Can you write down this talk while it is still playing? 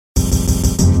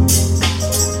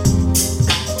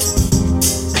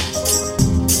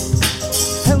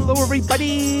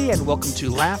everybody, and welcome to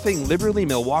Laughing Liberally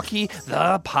Milwaukee,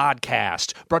 the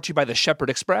podcast, brought to you by the Shepherd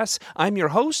Express. I'm your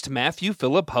host, Matthew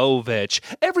Filipowicz.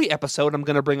 Every episode, I'm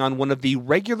going to bring on one of the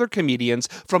regular comedians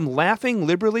from Laughing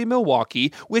Liberally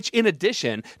Milwaukee, which, in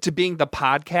addition to being the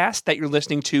podcast that you're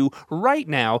listening to right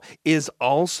now, is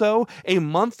also a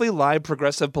monthly live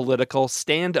progressive political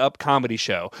stand-up comedy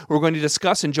show. We're going to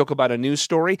discuss and joke about a news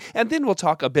story, and then we'll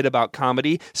talk a bit about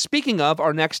comedy. Speaking of,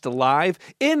 our next live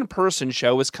in-person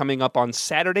show is coming up on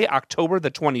Saturday, October the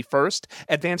 21st.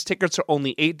 Advance tickets are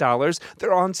only $8.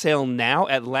 They're on sale now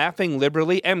at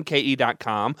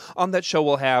laughingliberallymke.com. On that show,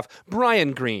 we'll have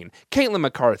Brian Green, Caitlin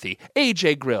McCarthy,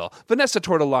 AJ Grill, Vanessa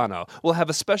Tortolano. We'll have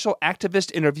a special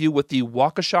activist interview with the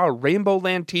Waukesha Rainbow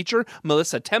Land teacher,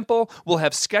 Melissa Temple. We'll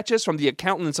have sketches from the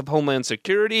Accountants of Homeland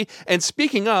Security. And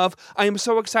speaking of, I am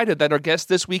so excited that our guest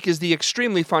this week is the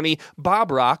extremely funny Bob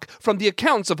Rok from the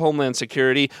Accountants of Homeland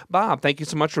Security. Bob, thank you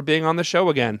so much for being on the show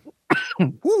again.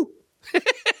 Woo!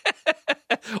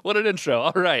 What an intro.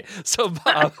 All right. So,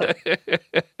 Bob.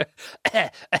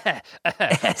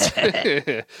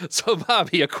 So,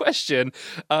 Bobby, a question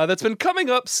that's been coming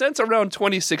up since around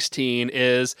 2016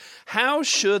 is, how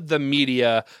should the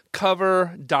media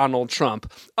cover Donald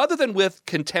Trump, other than with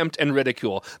contempt and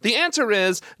ridicule? The answer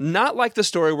is not like the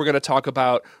story we're going to talk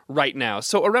about right now.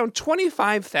 So around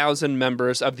 25,000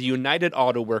 members of the United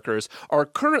Auto Workers are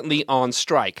currently on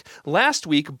strike. Last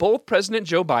week, both President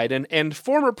Joe Biden and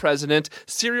former President,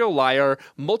 serial liar,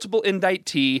 multiple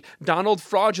indictee, Donald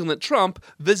Fraudulent Trump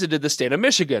visited the state of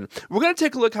Michigan. We're going to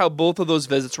take a look how both of those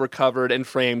visits were covered and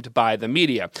framed by the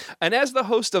media. And as the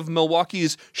host of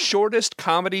Milwaukee's shortest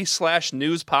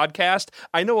comedy/news podcast,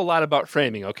 I know a lot about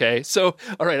framing, okay? So,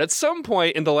 all right, at some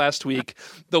point in the last week,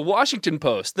 the Washington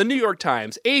Post, the New York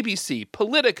Times, ABC,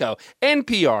 Politico,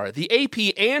 NPR, the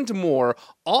AP, and more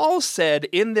all said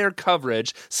in their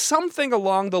coverage something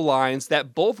along the lines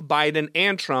that both Biden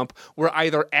and Trump were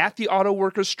either at the auto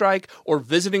workers strike or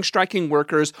visiting striking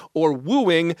workers or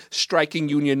wooing striking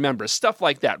union members, stuff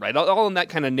like that, right? All in that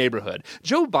kind of neighborhood.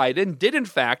 Joe Biden did, in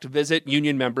fact, visit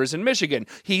union members in Michigan.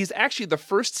 He's actually the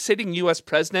first sitting U.S.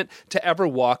 president to ever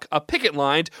walk a picket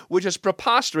line, which is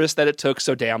preposterous that it took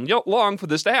so damn long for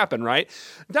this to happen, right?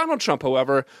 Donald Trump,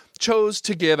 however, chose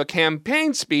to give a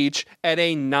campaign speech at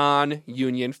a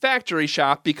non-union factory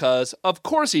shop because, of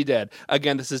course, he did.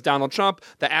 Again, this is Donald Trump,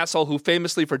 the asshole who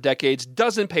famously for decades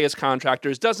doesn't pay his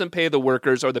contractors, doesn't pay the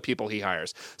workers or the people he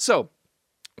hires. So,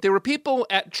 there were people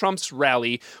at Trump's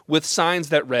rally with signs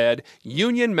that read,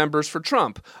 "Union members for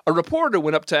Trump." A reporter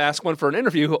went up to ask one for an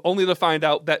interview, only to find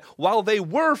out that while they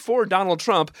were for Donald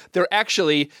Trump, they're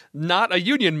actually not a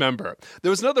union member.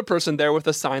 There was another person there with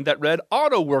a sign that read,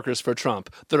 "Auto workers for Trump."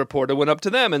 The reporter went up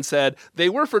to them and said, they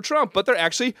were for Trump, but they're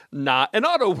actually not an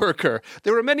auto worker.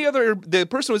 There were many other, the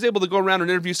person was able to go around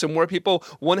and interview some more people.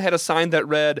 One had a sign that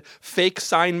read, "Fake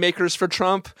sign makers for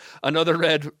Trump." Another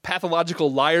read,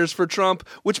 "Pathological liars for Trump,"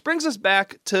 which brings us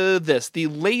back to this, the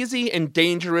lazy and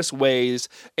dangerous ways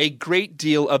a great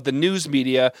deal of the news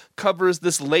media covers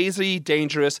this lazy,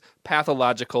 dangerous,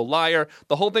 pathological liar.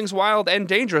 The whole thing's wild and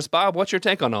dangerous. Bob, what's your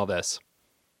take on all this?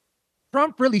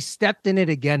 Trump really stepped in it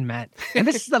again, Matt. And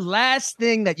this is the last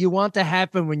thing that you want to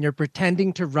happen when you're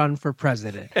pretending to run for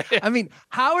president. I mean,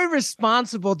 how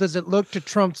irresponsible does it look to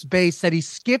Trump's base that he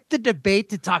skipped the debate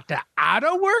to talk to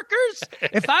auto workers?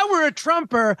 If I were a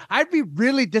Trumper, I'd be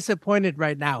really disappointed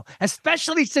right now,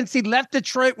 especially since he left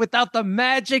Detroit without the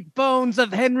magic bones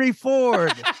of Henry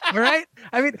Ford, right?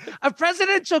 I mean, a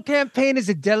presidential campaign is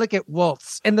a delicate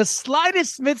waltz, and the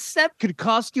slightest misstep could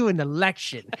cost you an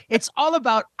election. It's all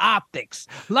about optics.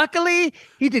 Luckily,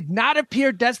 he did not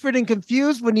appear desperate and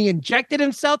confused when he injected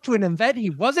himself to an event he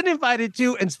wasn't invited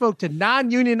to and spoke to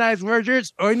non-unionized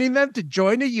workers, urging them to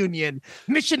join a union.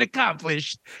 Mission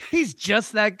accomplished. He's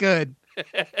just that good.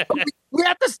 We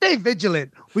have to stay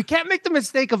vigilant. We can't make the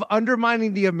mistake of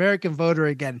undermining the American voter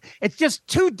again. It's just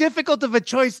too difficult of a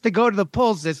choice to go to the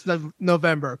polls this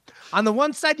November. On the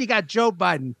one side, you got Joe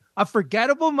Biden, a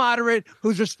forgettable moderate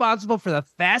who's responsible for the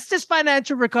fastest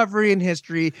financial recovery in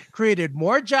history, created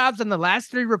more jobs than the last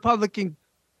three Republican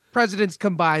presidents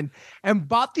combined, and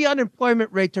brought the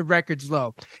unemployment rate to records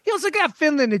low. He also got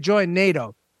Finland to join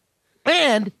NATO.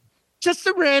 And just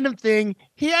a random thing,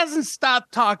 he hasn't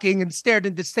stopped talking and stared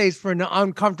into space for an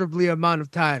uncomfortably amount of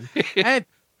time. And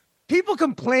people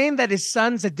complain that his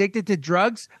son's addicted to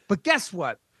drugs, but guess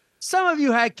what? Some of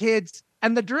you had kids,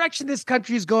 and the direction this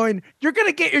country is going, you're going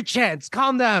to get your chance.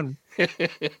 Calm down.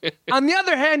 On the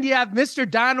other hand, you have Mr.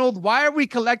 Donald. Why are we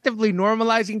collectively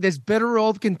normalizing this bitter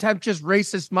old contemptuous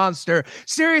racist monster?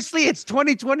 Seriously, it's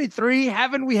 2023.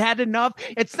 Haven't we had enough?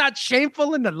 It's not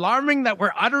shameful and alarming that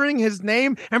we're uttering his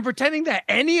name and pretending that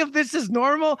any of this is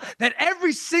normal, that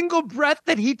every single breath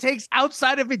that he takes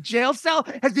outside of a jail cell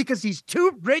is because he's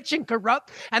too rich and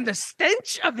corrupt, and the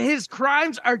stench of his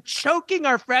crimes are choking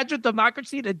our fragile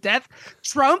democracy to death.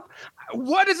 Trump,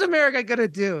 what is America going to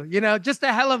do? Just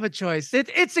a hell of a choice.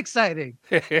 It's exciting.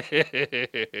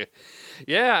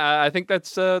 Yeah, I think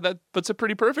that puts it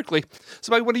pretty perfectly.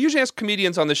 So what I usually ask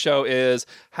comedians on the show is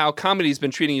how comedy's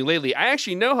been treating you lately. I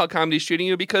actually know how comedy's treating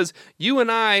you because you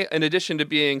and I, in addition to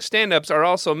being stand-ups, are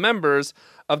also members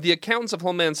of the Accountants of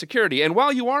Homeland Security. And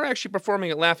while you are actually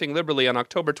performing at Laughing Liberally on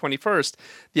October 21st,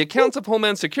 the Accountants of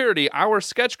Homeland Security, our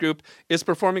sketch group, is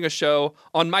performing a show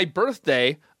on my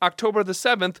birthday, October the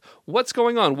 7th. What's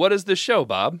going on? What is this show,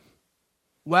 Bob?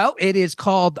 Well, it is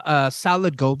called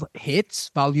Solid Gold Hits,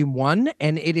 Volume 1,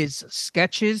 and it is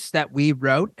sketches that we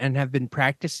wrote and have been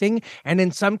practicing, and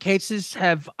in some cases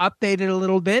have updated a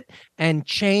little bit and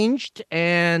changed,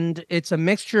 and it's a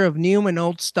mixture of new and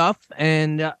old stuff,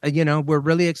 and, we're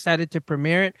really excited to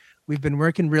premiere it. We've been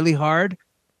working really hard.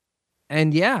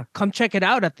 And yeah, come check it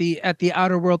out at the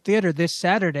Outer World Theater this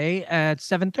Saturday at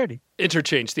 7:30.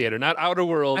 Interchange Theater, not Outer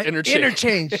World. Interchange.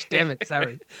 Interchange. Damn it.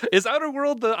 Sorry. Is Outer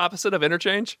World the opposite of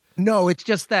Interchange? No, it's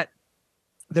just that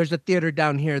there's a theater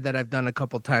down here that I've done a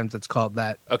couple times that's called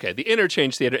that. Okay, the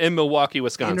Interchange Theater in Milwaukee,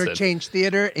 Wisconsin. Interchange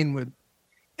Theater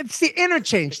It's the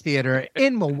Interchange Theater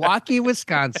in Milwaukee,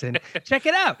 Wisconsin. Check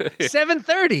it out.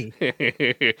 7:30.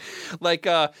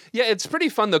 It's pretty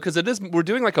fun though, because we're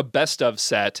doing like a best of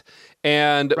set,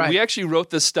 and we actually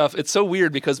wrote this stuff. It's so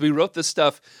weird because we wrote this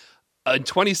stuff in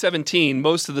 2017.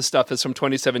 Most of the stuff is from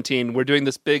 2017. We're doing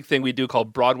this big thing we do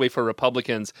called Broadway for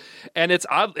Republicans, and it's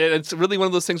odd. It's really one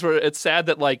of those things where it's sad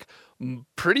that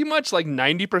pretty much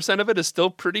 90% of it is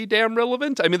still pretty damn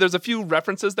relevant. I mean, there's a few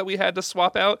references that we had to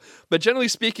swap out, but generally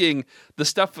speaking, the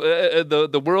stuff,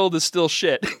 the world is still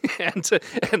shit, and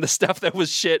the stuff that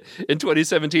was shit in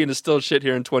 2017 is still shit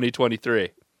here in 2023.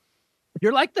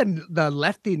 You're like the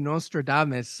lefty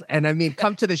Nostradamus, and I mean,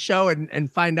 come to the show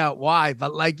and find out why.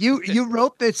 But you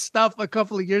wrote this stuff a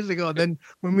couple of years ago. Then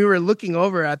when we were looking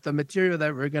over at the material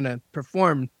that we're gonna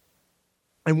perform,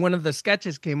 and one of the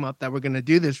sketches came up that we're going to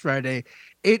do this Friday,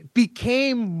 it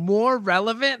became more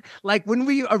relevant. Like when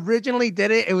we originally did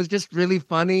it, it was just really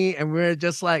funny. And we were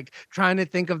just trying to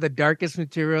think of the darkest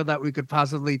material that we could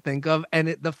possibly think of.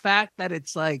 And the fact that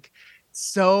it's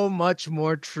so much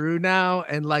more true now,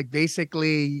 and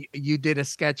basically you did a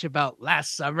sketch about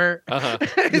last summer.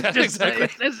 Exactly.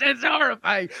 It's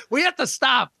horrifying. We have to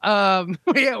stop.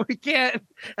 We can't,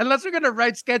 unless we're gonna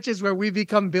write sketches where we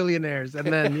become billionaires, and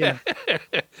then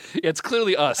it's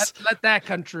clearly us. Let that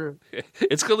come true.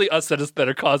 It's clearly us that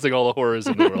are causing all the horrors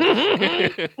in the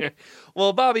world.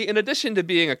 Well, Bobby, in addition to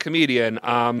being a comedian,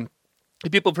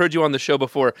 people have heard you on the show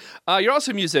before. You're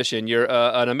also a musician. You're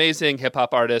an amazing hip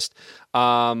hop artist. You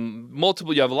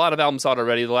have a lot of albums out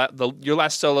already. Your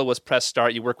last solo was Press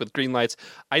Start. You work with Greenlights.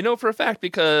 I know for a fact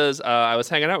because I was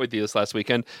hanging out with you this last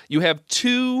weekend. You have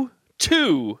two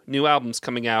new albums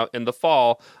coming out in the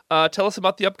fall. Tell us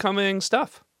about the upcoming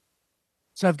stuff.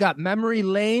 So I've got Memory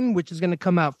Lane, which is going to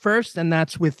come out first, and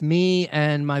that's with me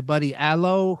and my buddy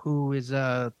Aloe, who is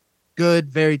a good,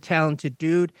 very talented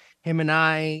dude. Him and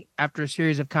I, after a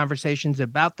series of conversations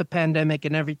about the pandemic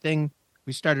and everything,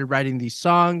 we started writing these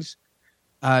songs.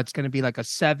 It's going to be a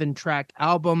 7-track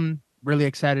album. Really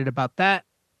excited about that.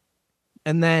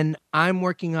 And then I've been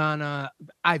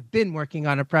working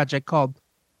on a project called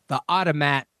The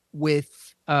Automat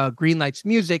with Greenlights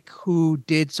Music, who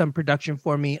did some production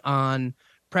for me on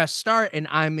Press Start, and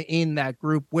I'm in that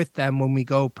group with them when we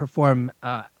go perform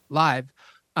live.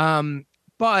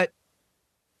 But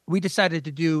we decided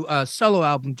to do a solo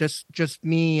album, just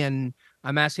me, and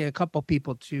I'm asking a couple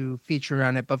people to feature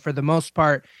on it. But for the most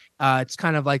part, it's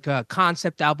kind of like a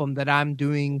concept album that I'm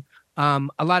doing. A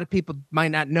lot of people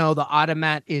might not know the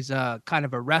Automat is a kind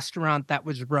of a restaurant that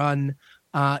was run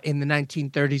in the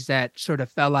 1930s that sort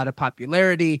of fell out of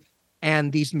popularity.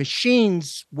 And these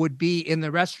machines would be in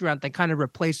the restaurant that kind of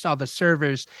replaced all the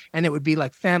servers. And it would be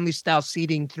family style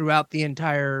seating throughout the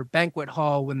entire banquet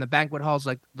hall when the banquet halls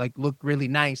looked really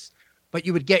nice. But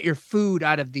you would get your food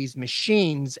out of these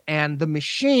machines, and the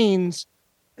machines,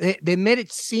 they made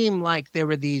it seem like there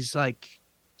were these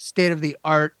state of the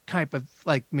art type of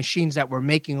machines that were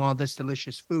making all this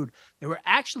delicious food. They were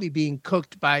actually being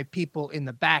cooked by people in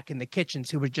the back in the kitchens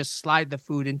who would just slide the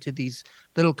food into these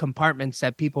little compartments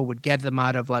that people would get them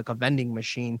out of a vending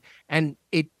machine. And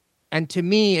And to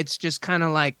me, it's just kind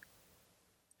of like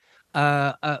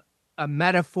a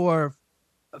metaphor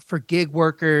for gig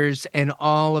workers and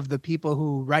all of the people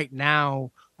who right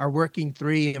now are working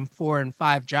 3 and 4 and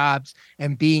 5 jobs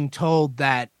and being told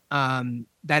that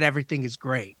that everything is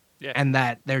great. Yeah. And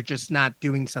that they're just not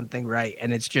doing something right.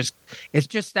 And it's just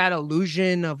that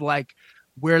illusion of like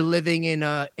we're living in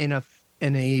a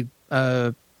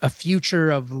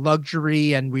future of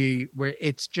luxury, and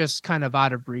it's just kind of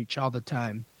out of reach all the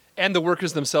time. And the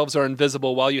workers themselves are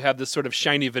invisible while you have this sort of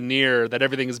shiny veneer that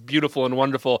everything is beautiful and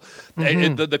wonderful.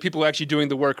 Mm-hmm. The people who are actually doing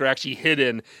the work are actually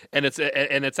hidden, and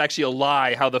it's actually a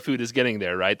lie how the food is getting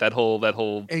there, right? That whole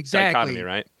exactly. dichotomy,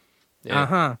 right? Yeah.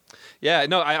 Uh-huh. Yeah,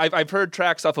 no, I've heard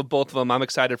tracks off of both of them. I'm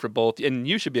excited for both, and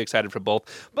you should be excited for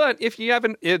both. But if you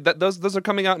haven't, those are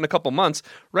coming out in a couple months.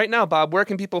 Right now, Bob, where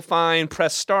can people find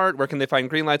Press Start? Where can they find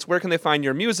Greenlights? Where can they find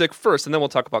your music first? And then we'll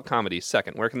talk about comedy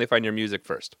second. Where can they find your music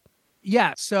first?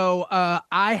 Yeah, so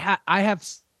I have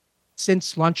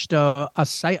since launched a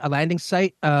landing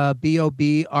site,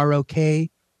 BOBROK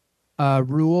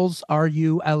rules,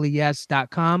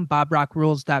 RULES.com,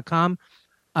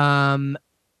 BobRokRules.com.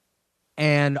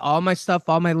 And all my stuff,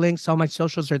 all my links, all my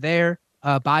socials are there.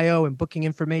 Bio and booking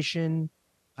information.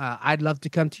 I'd love to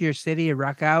come to your city and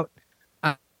rock out.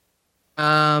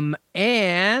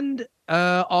 And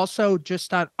also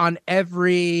just on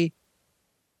every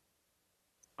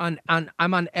I'm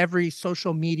on every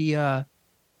social media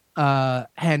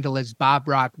handle as Bob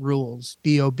Rok Rules,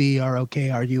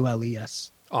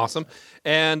 BOBROKRULES. Awesome.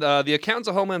 And the Accountants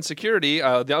of Homeland Security,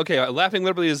 Laughing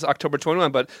Liberally is October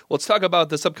 21, but let's talk about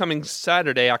this upcoming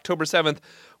Saturday, October 7th.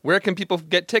 Where can people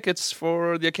get tickets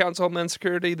for the Accountants of Homeland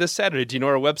Security this Saturday? Do you know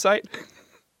our website?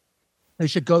 They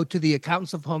should go to the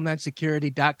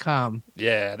accountantsofhomelandsecurity.com.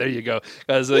 Yeah, there you go.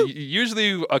 Because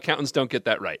usually accountants don't get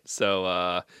that right.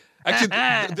 So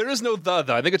actually, there is no though.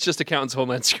 I think it's just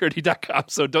accountantsofhomelandsecurity.com.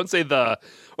 So don't say the,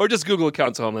 or just Google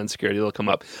Accountants of Homeland Security. It'll come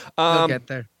up. They'll get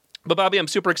there. But Bobby, I'm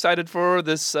super excited for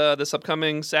this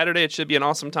upcoming Saturday. It should be an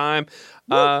awesome time.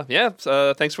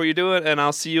 Thanks for what you're doing, and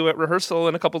I'll see you at rehearsal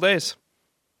in a couple days.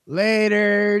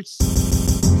 Laters.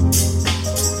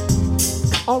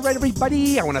 All right,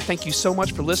 everybody, I want to thank you so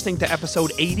much for listening to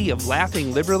episode 80 of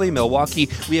Laughing Liberally Milwaukee.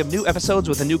 We have new episodes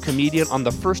with a new comedian on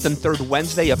the first and third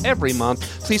Wednesday of every month.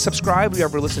 Please subscribe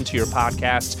wherever you listen to your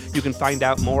podcasts. You can find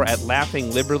out more at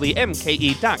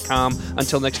laughingliberallymke.com.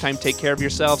 Until next time, take care of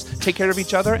yourselves, take care of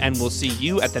each other, and we'll see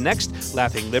you at the next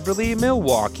Laughing Liberally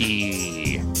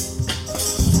Milwaukee.